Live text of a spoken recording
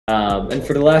And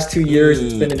for the last 2 years,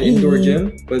 it's been an indoor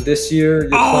gym, but this year you're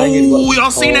playing in what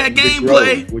y'all seen that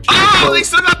gameplay? Which is They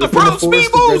still got the within props, forest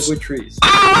of redwood trees.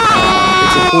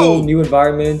 It's a cool new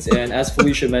environment, and as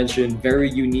Felicia mentioned, very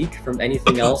unique from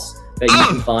anything else that you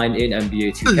can find in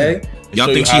NBA 2K. Y'all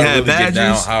think she had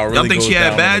badges? Y'all think she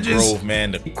had badges?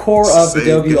 The core of the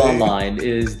W Online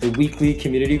is the weekly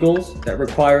community goals that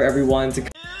require everyone to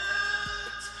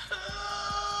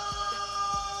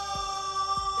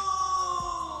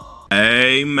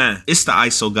Amen. It's the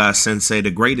ISO guy Sensei,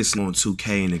 the greatest on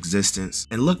 2K in existence.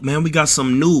 And look, man, we got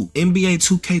some new NBA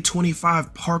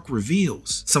 2K25 park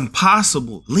reveals. Some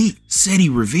possible leak city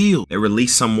reveal. They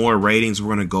released some more ratings. We're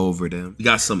gonna go over them. We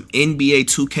got some NBA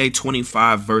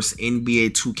 2K25 versus NBA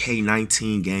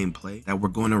 2K19 gameplay that we're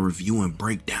gonna review and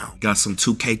break down. Got some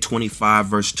 2K25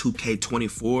 versus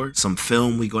 2K24. Some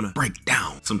film we gonna break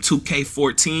down. Some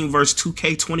 2K14 versus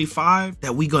 2K25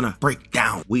 that we gonna break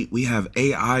down. We have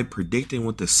AI predicting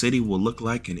what the city will look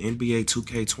like in NBA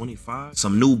 2K25.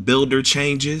 Some new builder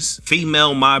changes.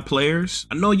 Female MyPlayers.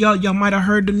 I know y'all might have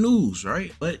heard the news,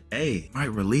 right? But hey,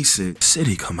 might release it.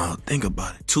 City come out. Think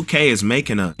about it. 2K is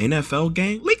making a NFL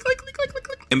game. Leak.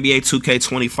 NBA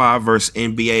 2K25 versus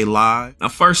NBA Live. Now,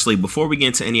 firstly, before we get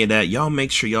into any of that, y'all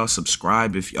make sure y'all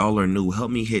subscribe if y'all are new.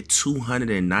 Help me hit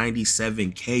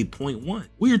 297K.1.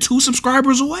 We are 2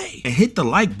 subscribers away. And hit the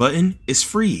like button. It's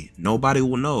free. Nobody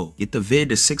will know. Get the vid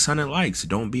to 600 likes.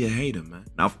 Don't be a hater, man.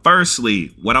 Now,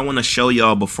 firstly, what I want to show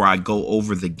y'all before I go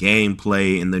over the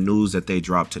gameplay and the news that they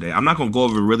dropped today. I'm not going to go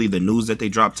over really the news that they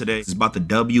dropped today. It's about the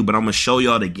W, but I'm going to show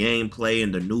y'all the gameplay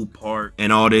and the new part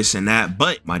and all this and that.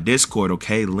 But my Discord,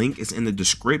 okay? Link is in the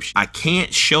description. I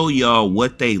can't show y'all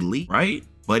what they leak, right?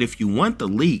 But if you want the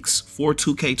leaks for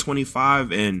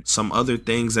 2K25 and some other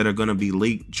things that are going to be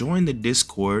leaked, join the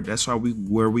Discord. That's where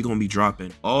we're going to be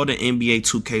dropping all the NBA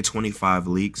 2K25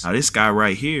 leaks. Now, this guy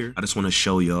right here, I just want to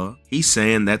show y'all. He's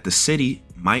saying that the city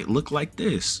might look like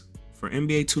this for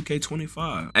NBA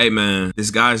 2K25. Hey, man,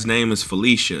 this guy's name is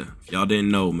Felicia. If y'all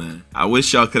didn't know, man. I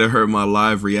wish y'all could have heard my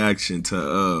live reaction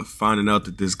to finding out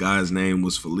that this guy's name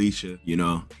was Felicia. You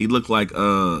know, he looked like,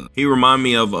 he reminded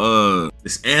me of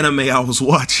this anime I was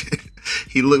watching.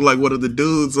 He looked like one of the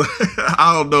dudes.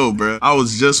 I don't know, bro. I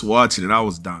was just watching it. I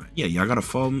was dying. Yeah, y'all gotta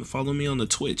follow me on the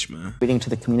Twitch, man. Reading to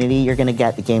the community, you're gonna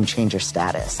get the Game Changer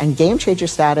status. And Game Changer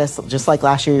status, just like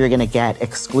last year, you're gonna get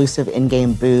exclusive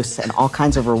in-game boosts and all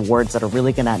kinds of rewards that are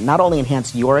really gonna not only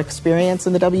enhance your experience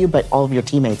in the W, but all of your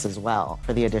teammates as well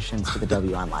for the additions to the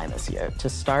W Online this year. To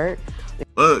start,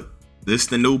 look, this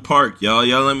the new park, y'all.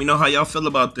 Y'all let me know how y'all feel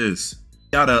about this.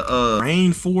 Got a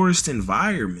rainforest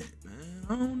environment, man.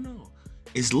 I don't know.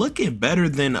 It's looking better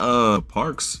than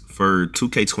parks for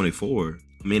 2K24.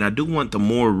 I mean, I do want the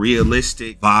more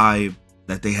realistic vibe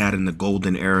that they had in the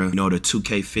golden era. You know, the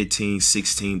 2K15,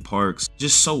 16 parks.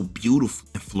 Just so beautiful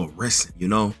and fluorescent, you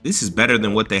know? This is better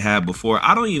than what they had before.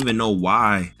 I don't even know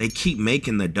why they keep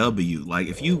making the W. Like,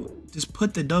 if you just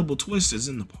put the double twisters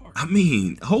in the park. I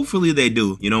mean, hopefully they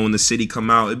do. You know, when the city come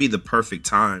out, it'd be the perfect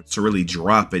time to really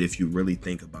drop it if you really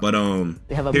think about it. But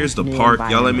here's the park.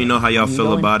 Y'all let me know how y'all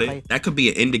feel about it. That could be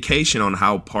an indication on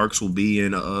how parks will be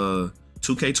in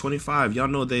 2K25. Y'all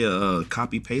know they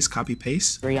copy paste.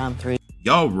 3-on-3.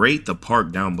 Y'all rate the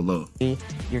park down below.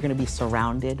 You're gonna be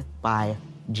surrounded by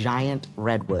giant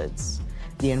redwoods.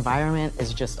 The environment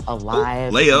is just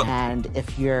alive. Layup. And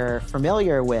if you're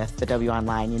familiar with the W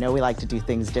Online, you know we like to do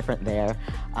things different there.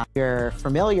 If you're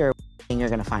familiar, you're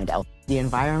gonna find out. The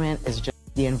environment is just.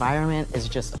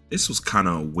 This was kind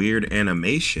of a weird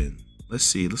animation. Let's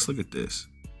see. Let's look at this.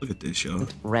 Look at this, y'all.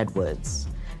 Redwoods.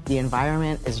 The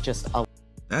environment is just alive.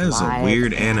 That is a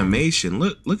weird animation.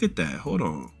 Look at that. Hold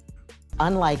on.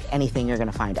 Unlike anything you're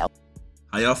gonna find out.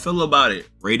 How y'all feel about it?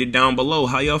 Rate it down below.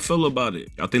 How y'all feel about it?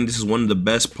 Y'all think this is one of the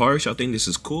best parts? Y'all think this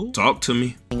is cool? Talk to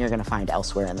me. You're gonna find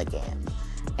elsewhere in the game.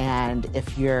 And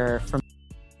if you're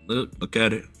look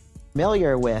at it.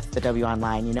 Familiar with the W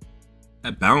Online, you know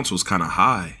that bounce was kind of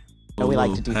high. We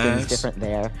like to do things different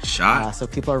there. Shot. So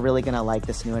people are really gonna like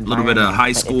this new environment. A little bit of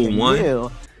high school one.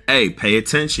 Hey, pay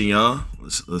attention, y'all.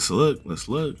 Let's look. Let's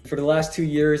look. For the last 2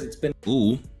 years, it's been.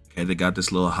 Ooh. Okay, they got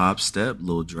this little hop step,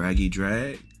 little draggy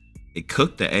drag. It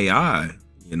cooked the AI,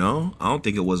 you know? I don't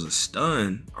think it was a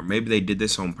stun, or maybe they did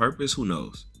this on purpose. Who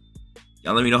knows?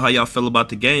 Y'all let me know how y'all feel about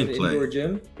the gameplay. Indoor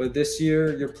gym, but this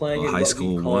year you're playing in high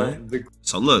school one.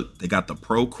 So look, they got the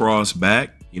pro cross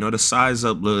back. You know, the size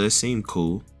up, look, it seemed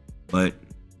cool, but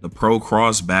the pro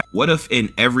cross back. What if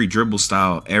in every dribble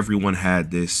style, everyone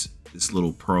had this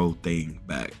little pro thing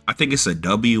back? I think it's a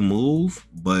W move,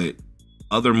 but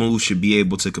Other moves should be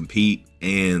able to compete,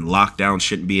 and lockdown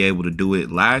shouldn't be able to do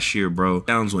it. Last year, bro,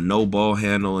 downs with no ball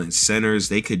handle and centers,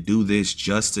 they could do this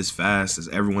just as fast as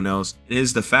everyone else. It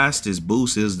is the fastest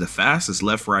boost, it is the fastest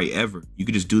left right ever. You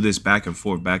could just do this back and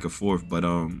forth, but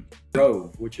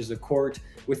Grove, which is a court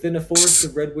within a forest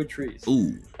of redwood trees.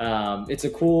 Ooh. It's a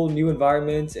cool new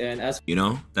environment, and as you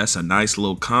know, that's a nice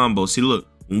little combo. See, look,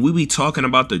 when we be talking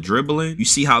about the dribbling, you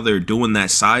see how they're doing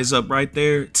that size up right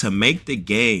there? To make the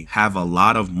game have a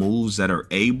lot of moves that are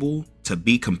able to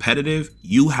be competitive,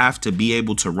 you have to be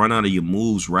able to run out of your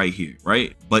moves right here,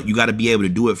 right? But you got to be able to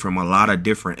do it from a lot of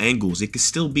different angles. It can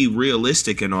still be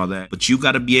realistic and all that, but you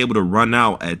got to be able to run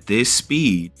out at this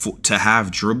speed to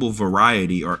have dribble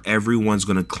variety, or everyone's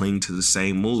going to cling to the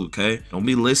same move, okay? Don't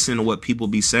be listening to what people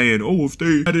be saying. Oh, if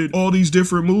they added all these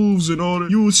different moves and all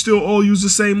that, you would still all use the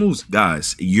same moves.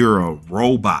 Guys, you're a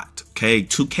robot. Okay,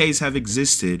 2Ks have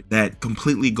existed that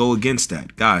completely go against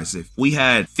that. Guys, if we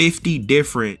had 50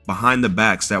 different behind the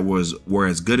backs that were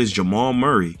as good as Jamal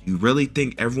Murray, you really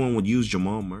think everyone would use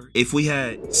Jamal Murray? If we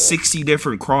had 60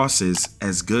 different crosses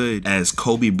as good as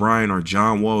Kobe Bryant or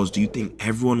John Walls, do you think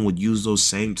everyone would use those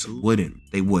same two? Wouldn't.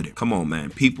 They wouldn't. Come on, man.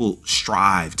 People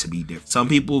strive to be different. Some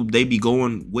people, they be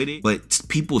going with it, but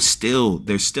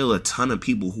there's still a ton of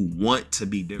people who want to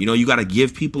be different. You know, you got to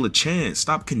give people a chance.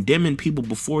 Stop condemning people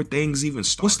before things even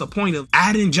start. What's the point of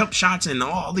adding jump shots and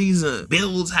all these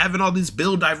builds, having all this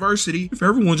build diversity, if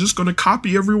everyone's just going to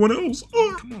copy everyone else?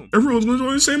 Come on. Everyone's going to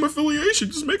join the same affiliation.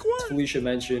 Just make one. Felicia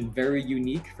mentioned, very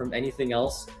unique from anything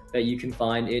else that you can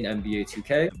find in NBA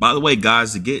 2K. By the way,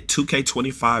 guys, to get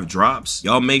 2K25 drops,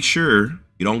 y'all make sure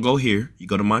you don't go here. You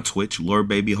go to my Twitch, Lord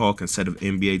Baby Hawk, instead of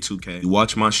NBA 2K. You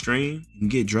watch my stream, you can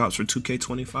get drops for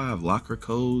 2K25, locker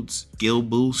codes, skill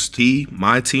boost,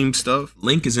 my team stuff.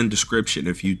 Link is in description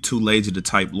if you too lazy to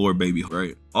type Lord Baby Hawk,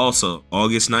 right? Also,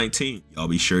 August 19th, y'all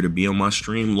be sure to be on my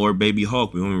stream, Lord Baby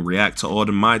Hawk. We're gonna react to all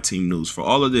the My Team news. For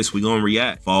all of this, we're gonna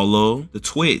react. Follow the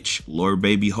Twitch, Lord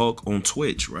Baby Hawk on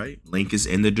Twitch, right? Link is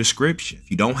in the description. If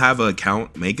you don't have an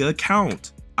account, make an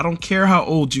account. I don't care how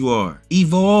old you are.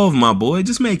 Evolve, my boy.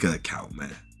 Just make an account,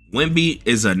 man. Wemby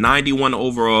is a 91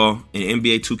 overall in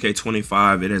NBA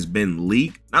 2K25. It has been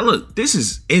leaked. Now look, this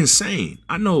is insane.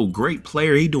 I know, great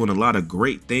player. He doing a lot of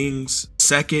great things.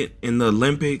 Second in the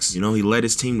Olympics. You know, he led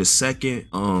his team to second.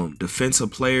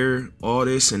 Defensive player, all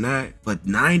this and that. But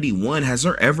 91, has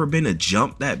there ever been a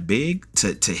jump that big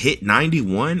to hit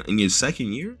 91 in your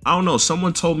second year? I don't know.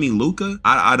 Someone told me Luka.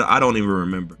 I don't even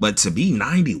remember. But to be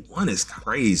 91 is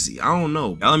crazy. I don't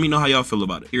know. Y'all let me know how y'all feel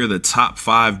about it. Here are the top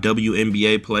 5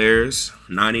 WNBA players.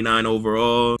 99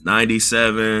 overall,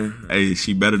 97. Hey,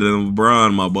 she better than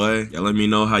LeBron, my boy. Y'all let me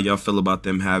know how y'all feel about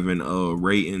them having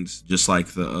ratings just like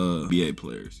the NBA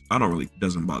players.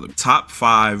 Doesn't bother me. Top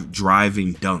 5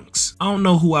 driving dunks. I don't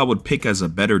know who I would pick as a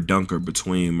better dunker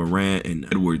between Morant and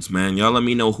Edwards, man. Y'all let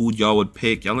me know who y'all would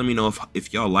pick. Y'all let me know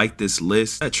if y'all like this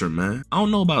list. Etcher, man. I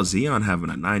don't know about Zion having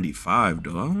a 95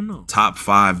 though. I don't know. Top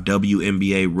 5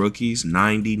 WNBA rookies,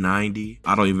 90.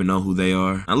 I don't even know who they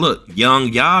are. Now look, Young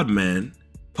Yad, man,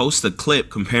 post a clip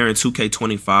comparing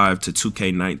 2K25 to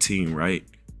 2K19, right?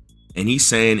 And he's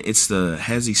saying it's the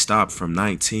hezzy stop from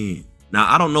 19. Now,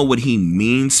 I don't know what he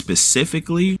means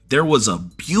specifically. There was a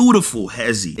beautiful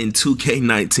hezzy in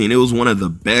 2K19. It was one of the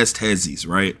best hezzies,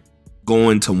 right?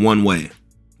 Going to one way.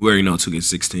 We already know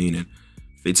 2K16 and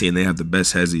 15, they have the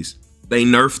best hezzies. They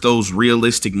nerfed those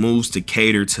realistic moves to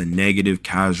cater to negative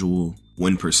casual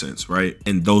win percents, right?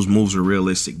 And those moves are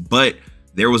realistic. But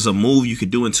there was a move you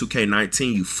could do in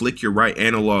 2K19. You flick your right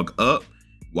analog up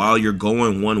while you're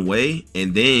going one way,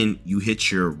 and then you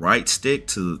hit your right stick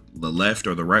to the left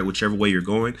or the right, whichever way you're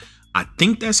going. I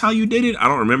think that's how you did it. I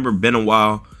don't remember, been a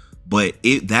while, but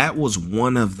that was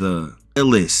one of the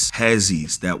illest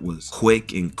hezzies that was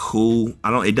quick and cool.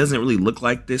 It doesn't really look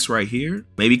like this right here.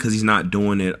 Maybe because he's not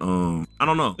doing it. I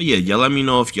don't know. But yeah, y'all let me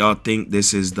know if y'all think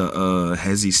this is the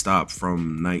hezzy stop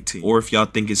from 19, or if y'all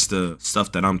think it's the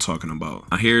stuff that I'm talking about.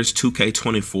 Now here's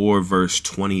 2K24 verse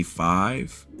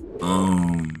 25.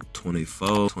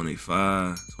 24,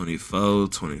 25, 24,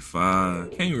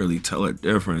 25. Can't really tell a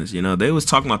difference. You know, they was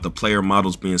talking about the player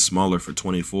models being smaller for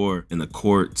 24 and the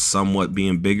court somewhat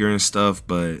being bigger and stuff,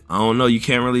 but I don't know. You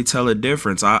can't really tell a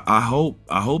difference. I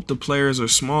hope the players are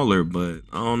smaller, but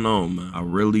I don't know, man. I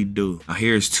really do. Now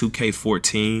here's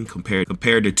 2K14 compared to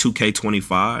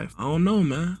 2K25. I don't know,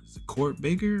 man. Is the court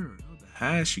bigger?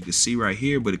 Hash you can see right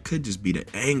here, but it could just be the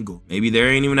angle. Maybe there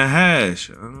ain't even a hash.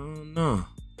 I don't know.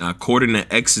 Now, according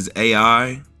to X's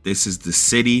AI, this is the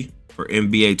city for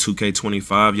NBA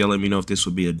 2K25. Y'all let me know if this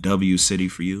would be a W city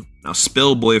for you. Now,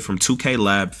 Spillboy from 2K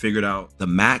Lab figured out the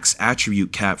max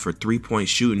attribute cap for 3-point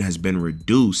shooting has been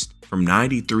reduced from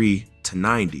 93 to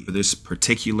 90 for this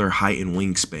particular height and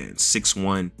wingspan,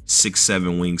 6'1",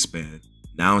 6'7" wingspan.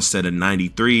 Now, instead of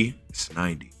 93, it's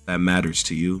 90. That matters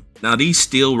to you. Now, these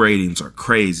steal ratings are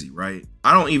crazy, right?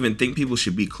 I don't even think people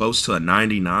should be close to a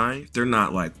 99 if they're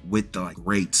not like with the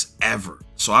rates ever.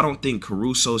 So I don't think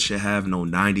Caruso should have no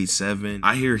 97.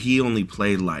 I hear he only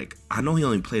played I know he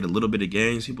only played a little bit of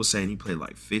games. People saying he played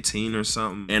like 15 or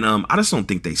something. And I just don't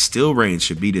think they steal range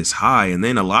should be this high. And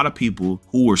then a lot of people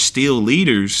who were steal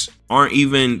leaders aren't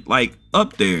even like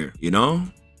up there, you know?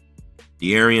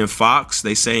 De'Aaron Fox,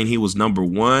 they saying he was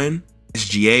 #1.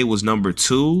 SGA was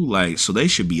 #2, so they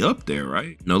should be up there,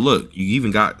 right? No, look, you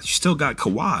still got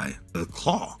Kawhi, the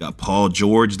Claw, got Paul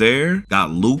George there, got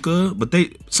Luka, but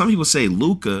some people say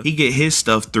Luka, he get his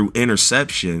stuff through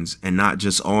interceptions and not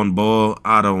just on ball.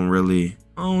 I don't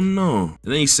know.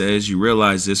 And then he says you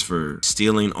realize this for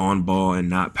stealing on ball and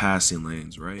not passing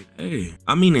lanes, right? Hey,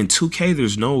 I mean in 2K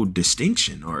there's no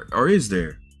distinction, or is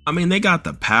there? I mean, they got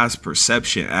the pass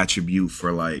perception attribute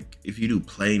for if you do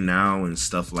play now and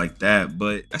stuff like that,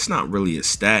 but that's not really a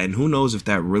stat. And who knows if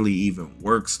that really even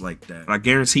works like that. But I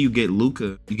guarantee you get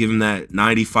Luka, you give him that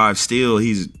 95 steal,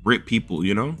 he's rip people,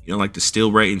 you know? You know, like the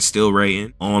steal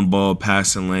rating, on ball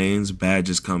passing lanes,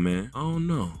 badges come in. I don't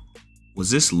know. Was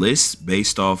this list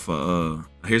based off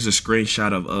here's a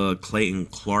screenshot of Clayton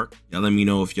Clark. Y'all let me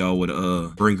know if y'all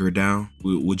would bring her down.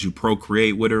 Would you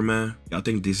procreate with her, man? Y'all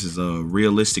think this is a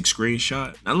realistic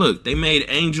screenshot? Now look, they made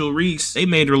Angel Reese, they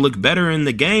made her look better in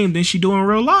the game than she do in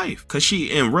real life. Cause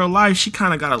in real life, she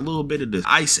kind of got a little bit of the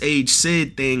Ice Age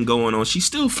Sid thing going on. She's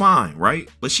still fine, right?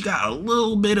 But she got a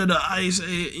little bit of the Ice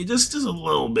Age, just a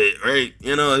little bit, right?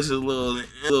 You know, it's a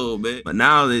little bit. But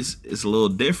now it's a little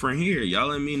different here. Y'all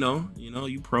let me know, you know,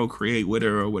 you procreate with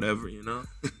her or whatever, you know?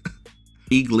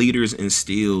 League leaders in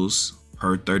steals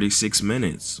per 36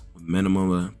 minutes.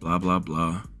 Minimum of blah, blah,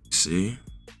 blah. See?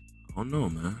 I don't know,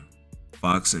 man.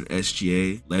 Fox and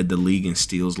SGA led the league in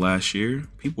steals last year.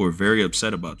 People were very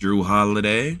upset about Drew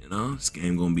Holiday. You know, this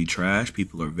game gonna be trash.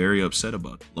 People are very upset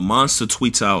about it. LaMonster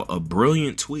tweets out a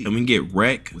brilliant tweet. And we get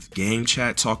wrecked with game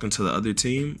chat talking to the other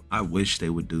team. I wish they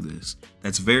would do this.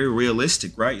 That's very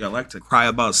realistic, right? Y'all like to cry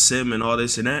about sim and all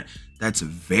this and that. That's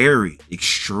very,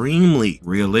 extremely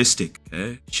realistic,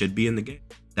 okay? Should be in the game.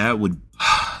 That would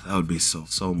be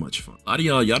so much fun. A lot of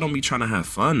y'all don't be trying to have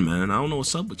fun, man. I don't know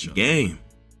what's up with y'all. Game.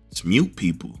 It's mute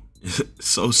people. It's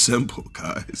so simple,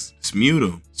 guys. It's mute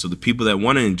them. So the people that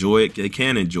want to enjoy it, they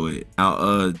can enjoy it.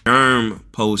 Now, Germ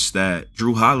posts that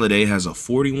Drew Holiday has a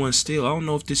 41 steal. I don't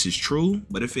know if this is true,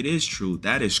 but if it is true,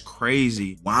 that is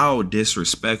crazy. Wow,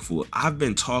 disrespectful. I've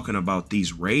been talking about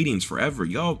these ratings forever.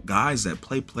 Y'all guys that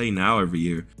play now every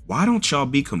year, why don't y'all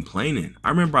be complaining? I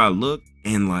remember I looked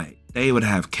and they would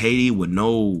have Katie with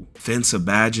no offensive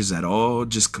badges at all,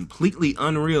 just completely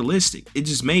unrealistic. It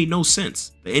just made no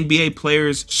sense. The NBA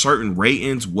players, certain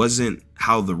ratings wasn't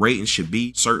how the ratings should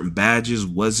be. Certain badges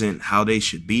wasn't how they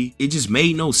should be. It just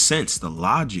made no sense, the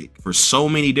logic for so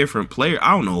many different players.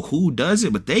 I don't know who does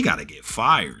it, but they gotta get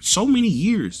fired. So many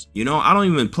years. You know, I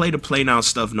don't even play the play now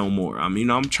stuff no more. I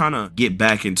mean, I'm trying to get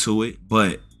back into it,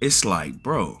 but it's like,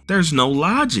 bro, there's no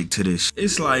logic to this.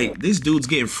 It's like this dude's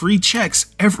getting free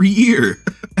checks every year.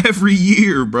 Every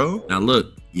year, bro. Now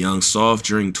look, Young Soft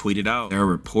Drink tweeted out, there are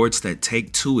reports that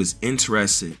Take-Two is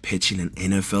interested pitching an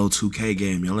NFL 2K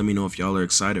game. Y'all let me know if y'all are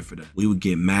excited for that. We would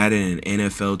get Madden and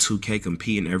NFL 2K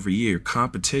competing every year.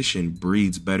 Competition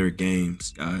breeds better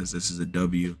games. Guys, this is a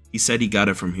W. He said he got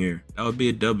it from here. That would be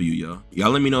a W, y'all.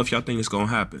 Y'all let me know if y'all think it's gonna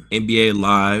happen. NBA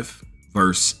Live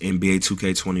versus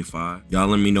NBA2K25. Y'all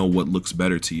let me know what looks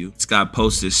better to you. Scott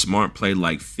posted Smart played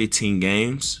like 15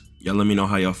 games. Y'all let me know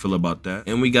how y'all feel about that.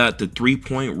 And we got the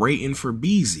 3-point rating for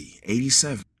Beezy,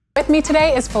 87. With me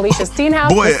today is Felicia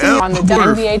Steenhouse on the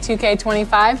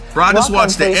NBA2K25. Bro, I just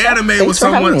watched the anime with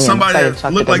somebody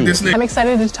that looked like this nigga. I'm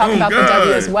excited to talk about the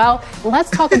W as well.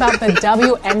 Let's talk about the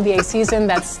WNBA season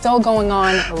that's still going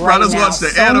on right now. Watched the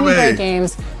so anime. Many great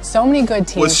games, so many good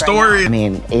teams with story. right now. I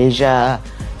mean, Asia,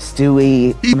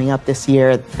 Stewie, coming up this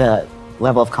year, the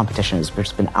level of competition has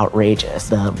just been outrageous.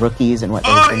 The rookies and what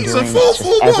they've been doing, it's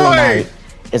just every night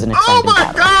is an exciting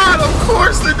battle. Oh my God, of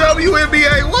course the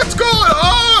WNBA, what's going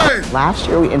on? Last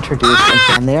year we introduced,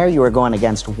 and there you were going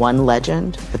against one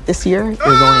legend, but this year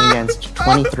you're going against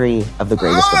 23 of the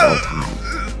greatest of all time.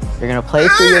 You're gonna play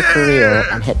through your career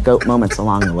and hit GOAT moments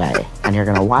along the way, and you're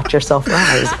gonna watch yourself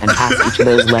rise and pass each of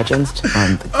those legends to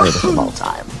become the greatest of all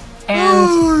time.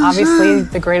 And obviously,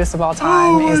 the greatest of all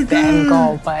time is the end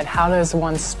goal, but how does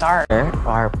one start? There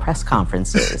are press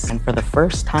conferences, and for the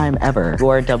first time ever,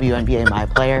 your WNBA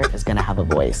MyPlayer is going to have a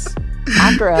voice.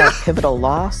 After a pivotal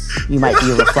loss, you might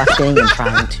be reflecting and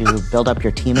trying to build up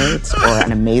your teammates, or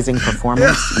an amazing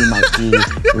performance, you might be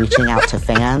reaching out to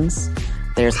fans.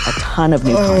 There's a ton of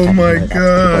new content. Oh my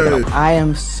God. I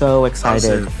am so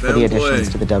excited for the additions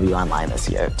to the W Online this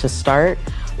year. To start,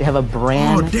 we have a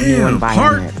brand new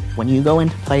environment. When you go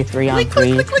into play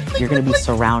 3-on-3, you're going to be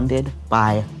surrounded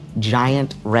by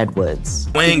giant redwoods.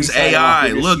 Wings AI,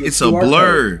 look, it's a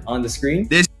blur on the screen.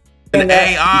 This an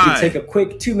AI. You can take a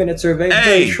quick 2-minute survey.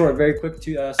 Very short, very quick.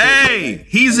 Hey,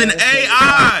 he's an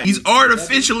AI. He's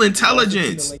artificial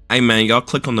intelligence. Hey man, y'all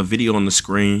click on the video on the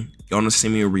screen. Y'all wanna see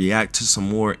me react to some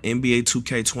more NBA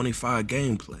 2K25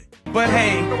 gameplay. But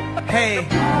hey,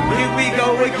 here we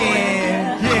go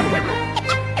again.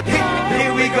 Yeah.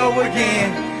 Here we go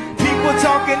again. People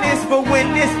talking this, but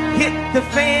when this hit the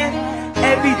fan,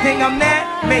 everything I'm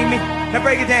at made me. Now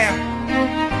break it down.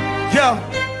 Yo,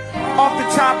 off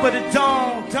the top of the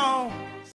dome.